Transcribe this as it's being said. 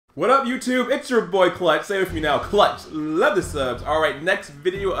What up, YouTube? It's your boy Clutch. Say it with me now, Clutch. Love the subs. Alright, next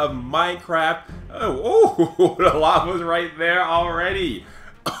video of Minecraft. Oh, the lava's right there already.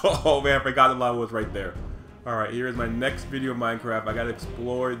 Oh man, I forgot the lava was right there. Alright, here is my next video of Minecraft. I gotta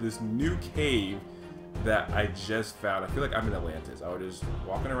explore this new cave that I just found. I feel like I'm in Atlantis. I was just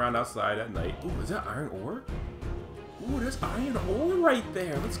walking around outside at night. Ooh, is that iron ore? Ooh, there's iron ore right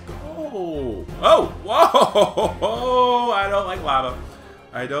there. Let's go. Oh, whoa. I don't like lava.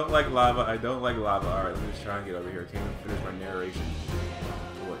 I don't like lava. I don't like lava. Alright, let me just try and get over here. Can't even finish my narration.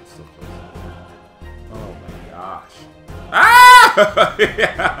 Oh, it's so close. Oh my gosh. Ah!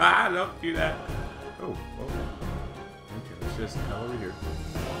 Yeah, don't do that. Oh, okay. Okay, let's just come over here.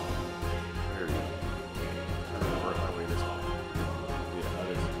 There we go. I'm gonna work my way this way. Yeah, I'll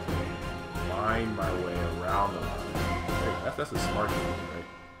just mine my way around the line. Hey, that's a smart thing, right?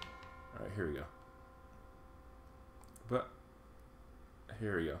 Alright, here we go. But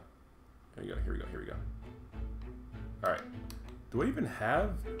here we go. Here we go, here we go, here we go. Alright. Do I even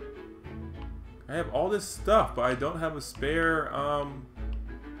have... I have all this stuff, but I don't have a spare,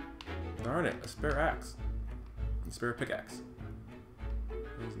 darn it, a spare axe. A spare pickaxe.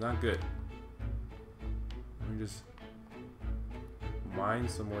 It's not good. Let me just mine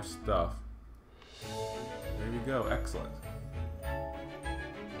some more stuff. There we go, excellent.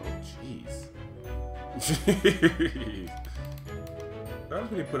 Oh, jeez. Jeez. What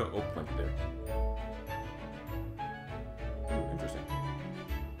happens when you put an oak plank there? Ooh, interesting.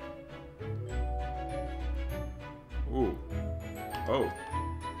 Ooh. Oh.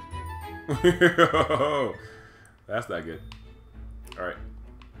 That's not good. Alright.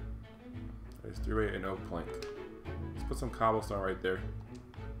 There's 3 an oak plank. Let's put some cobblestone right there.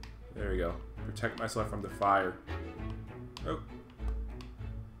 There we go. Protect myself from the fire. Oh.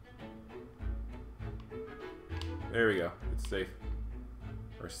 There we go. It's safe.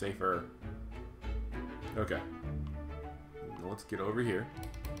 Or safer. Okay. Let's get over here.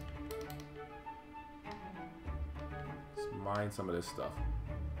 Let's mine some of this stuff.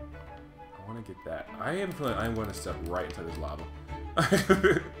 I want to get that. I have a feeling I'm going to step right into this lava.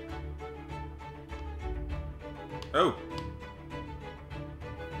 Oh!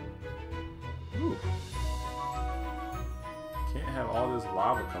 Ooh. Can't have all this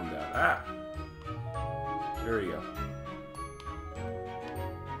lava come down. Ah! There we go.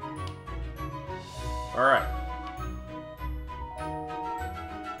 Alright.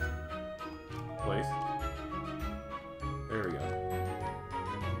 Place. There we go.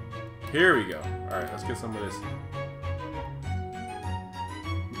 Here we go. Alright, let's get some of this. Ooh,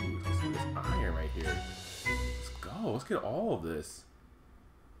 let's get some of this iron right here. Let's go. Let's get all of this.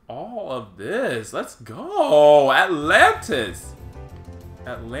 All of this. Let's go. Atlantis.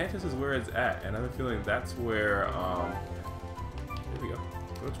 Atlantis is where it's at. And I have a feeling that's where, here we go.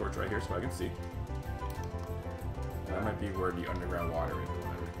 Put a torch right here so I can see. That might be where the underground water is or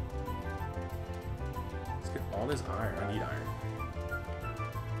whatever. Let's get all this iron. I need iron.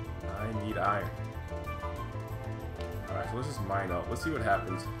 I need iron. Alright, so let's just mine up. Let's see what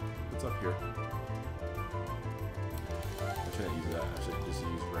happens. What's up here? I shouldn't use that. I should just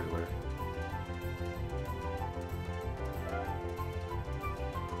use regular.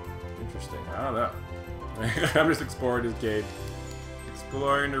 Interesting. I don't know. I'm just exploring this cave.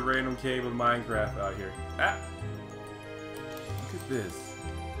 Exploring the random cave of Minecraft out here. Ah! Look at this.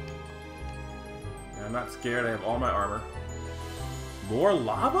 I'm not scared. I have all my armor. More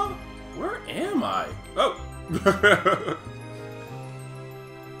lava? Where am I? Oh! The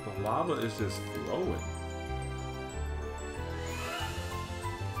lava is just flowing.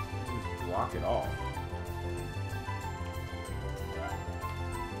 Just block it off.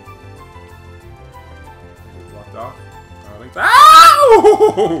 Blocked off.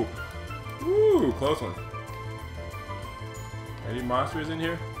 Ow! Ooh, close one. Any monsters in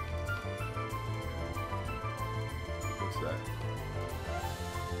here? What's that?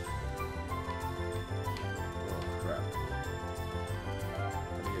 Oh crap.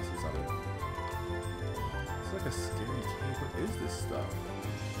 I think I see something. It's like a scary cave. What is this stuff?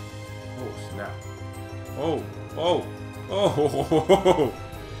 Oh snap. Oh! Oh! Oh!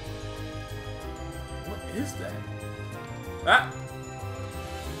 What is that? Ah!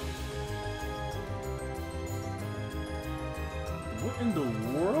 What in the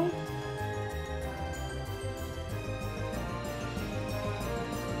world?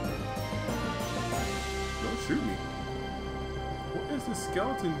 Don't shoot me. What is this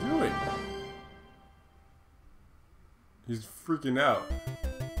skeleton doing? He's freaking out.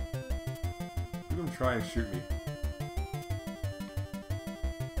 Look at him try and shoot me.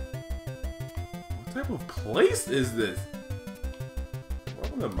 What type of place is this? What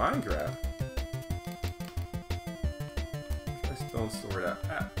Welcome to Minecraft. Try stone sword out.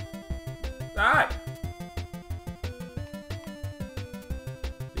 Ah. Die!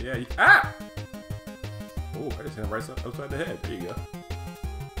 Yeah, you. Ah! Oh, I just hit him right outside the head. There you go.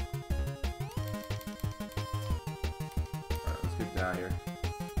 Alright, let's get down here.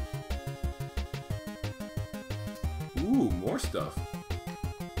 Ooh, more stuff.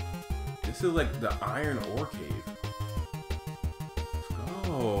 This is like the iron ore cave. Let's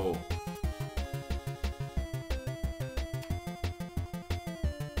go.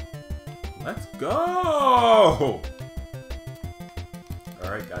 Let's go!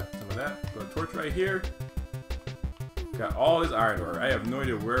 Alright, got some of that. Got a torch right here. Got all this iron ore. I have no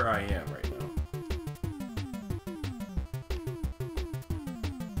idea where I am right now.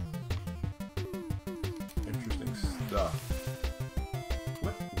 Interesting stuff.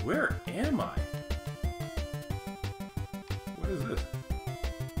 What? Where am I? What is this?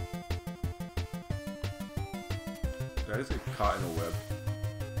 Did I just get caught in a web?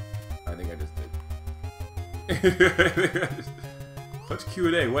 I think I just did. Clutch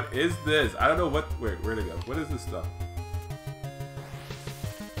Q&A. What is this? I don't know what. Where'd it go? What is this stuff?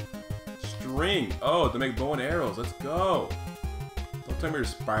 String. Oh, to make bow and arrows. Let's go. Don't tell me there's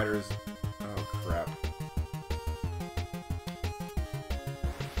spiders. Oh crap.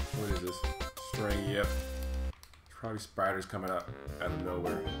 What is this? String. Yep. Probably spiders coming out of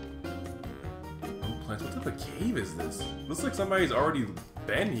nowhere. What type of cave is this? Looks like somebody's already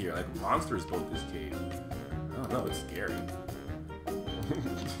been here. Like monsters built this cave. I don't know. It's scary.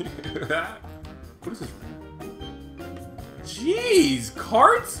 What is this? Jeez,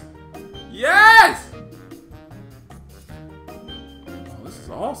 carts? Yes! Oh, this is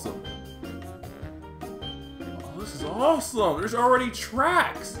awesome. Oh, this is awesome. There's already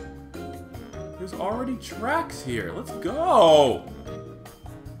tracks. There's already tracks here. Let's go.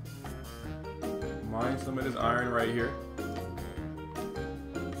 Mine some of this iron right here.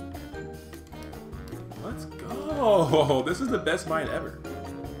 Let's go. This is the best mine ever.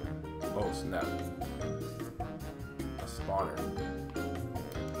 Oh, snap. A spawner.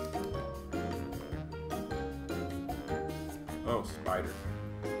 Oh, spider.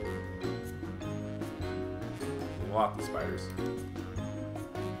 Lots of spiders.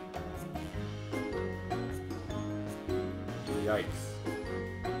 Yikes.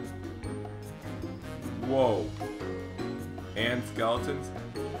 Whoa. And skeletons?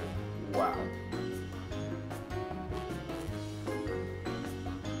 Wow.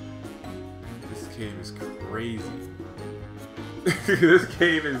 This cave is crazy. This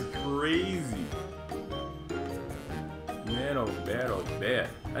cave is crazy. Man, oh bad, oh bad.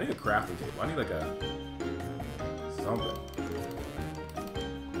 I need a crafting table. I need like a something. I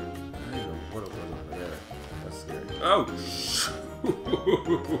don't know what it was over there. That's scary. Oh shoot!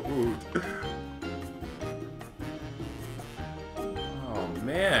 Oh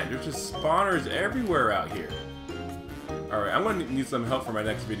man, there's just spawners everywhere out here. Alright, I'm gonna need some help for my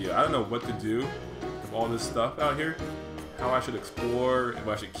next video. I don't know what to do with all this stuff out here. How I should explore, if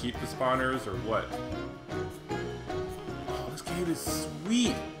I should keep the spawners or what. Oh, this cave is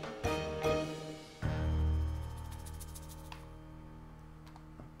sweet.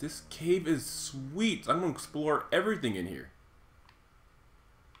 This cave is sweet. I'm gonna explore everything in here.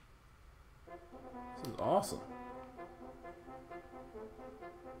 This is awesome.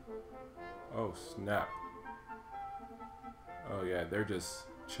 Oh, snap. Oh yeah, they're just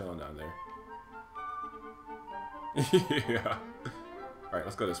chilling down there. Yeah. Alright,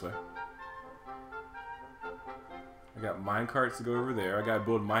 let's go this way. I got minecarts to go over there. I gotta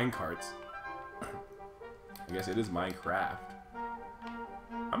build minecarts. I guess it is Minecraft.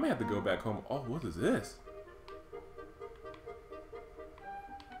 I may have to go back home. Oh, what is this?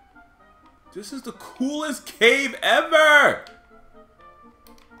 This is the coolest cave ever!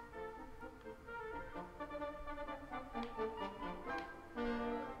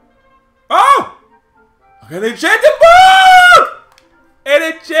 Oh! An enchanted book! An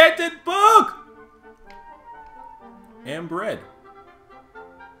enchanted book! And bread.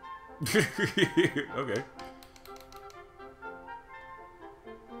 Okay.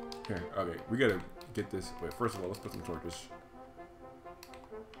 Here, okay, we gotta get this. Wait, first of all, let's put some torches.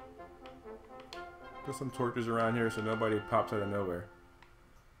 Put some torches around here so nobody pops out of nowhere.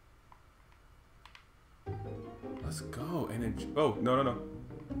 Let's go. And then, oh, no, no, no.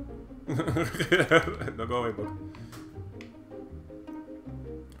 No, go away, book.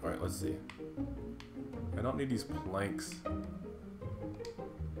 Alright, let's see. I don't need these planks.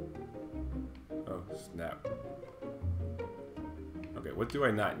 Oh, snap. Okay, what do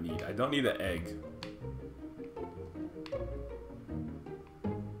I not need? I don't need an egg.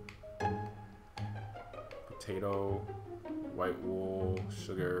 Potato, white wool,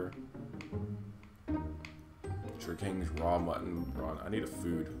 sugar, canes, raw mutton, raw. I need a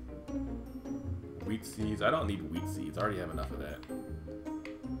food. Wheat seeds. I don't need wheat seeds. I already have enough of that.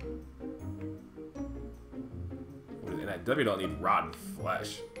 And I definitely don't need rotten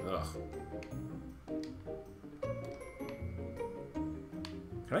flesh. Ugh.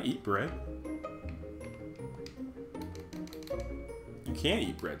 Can I eat bread? You can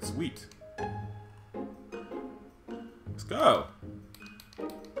eat bread. Sweet. Let's go.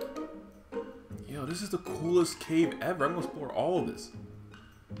 Yo, this is the coolest cave ever. I'm gonna explore all of this.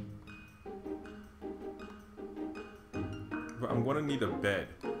 But I'm gonna need a bed.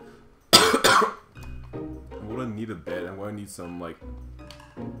 I'm gonna need a bed. I'm gonna need some, like,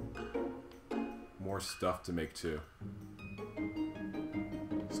 more stuff to make too.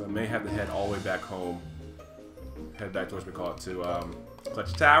 So I may have to head all the way back home. Head back to what we call it to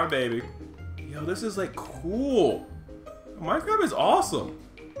Clutch Tower, baby. Yo, this is like cool. Minecraft is awesome.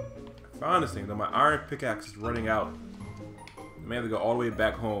 I found this thing, though my iron pickaxe is running out. I may have to go all the way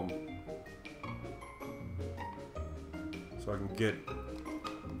back home so I can get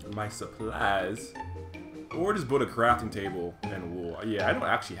my supplies. Or just build a crafting table and wool. Yeah, I don't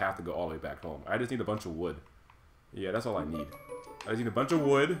actually have to go all the way back home. I just need a bunch of wood. Yeah, that's all I need. I just need a bunch of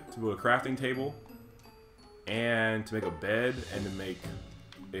wood to build a crafting table, and to make a bed, and to make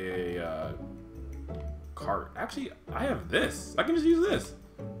a cart. Actually, I have this. I can just use this.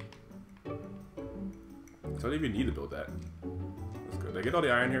 So I don't even need to build that. That's good. Did I get all the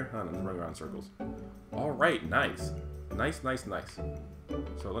iron here? I don't know, I'm running around in circles. Alright, nice. Nice, nice, nice.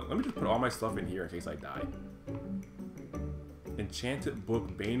 So let me just put all my stuff in here in case I die. Enchanted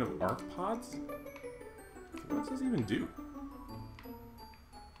book, Bane of Arthropods? What does this even do?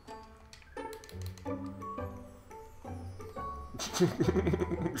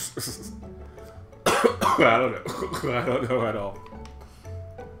 I don't know. I don't know at all.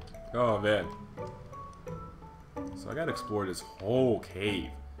 Oh man. So I gotta explore this whole cave.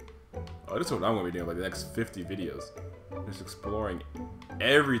 Oh, this is what I'm gonna be doing like the next 50 videos. Just exploring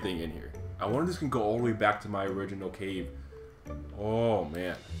everything in here. I wonder if this can go all the way back to my original cave. Oh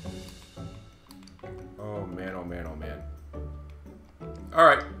man. Oh man, oh man, oh man.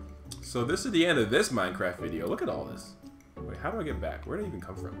 Alright. So this is the end of this Minecraft video. Look at all this. Wait, how do I get back? Where did I even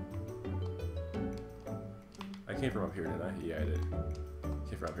come from? I came from up here, didn't I? Yeah, I did.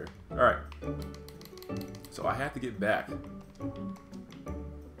 Came from up here. Alright. So I have to get back.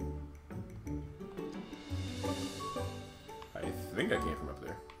 I think I came from up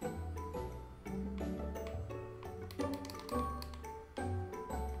there.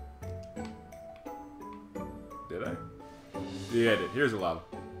 Did I? Yeah, I did. Here's the lava.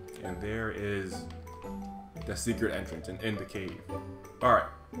 And there is the secret entrance in the cave. Alright.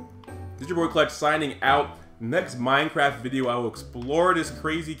 This is your boy Clutch signing out. Next Minecraft video, I will explore this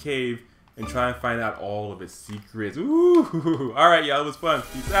crazy cave and try and find out all of its secrets. Ooh! Alright, y'all. It was fun.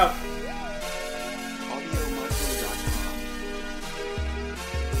 Peace out.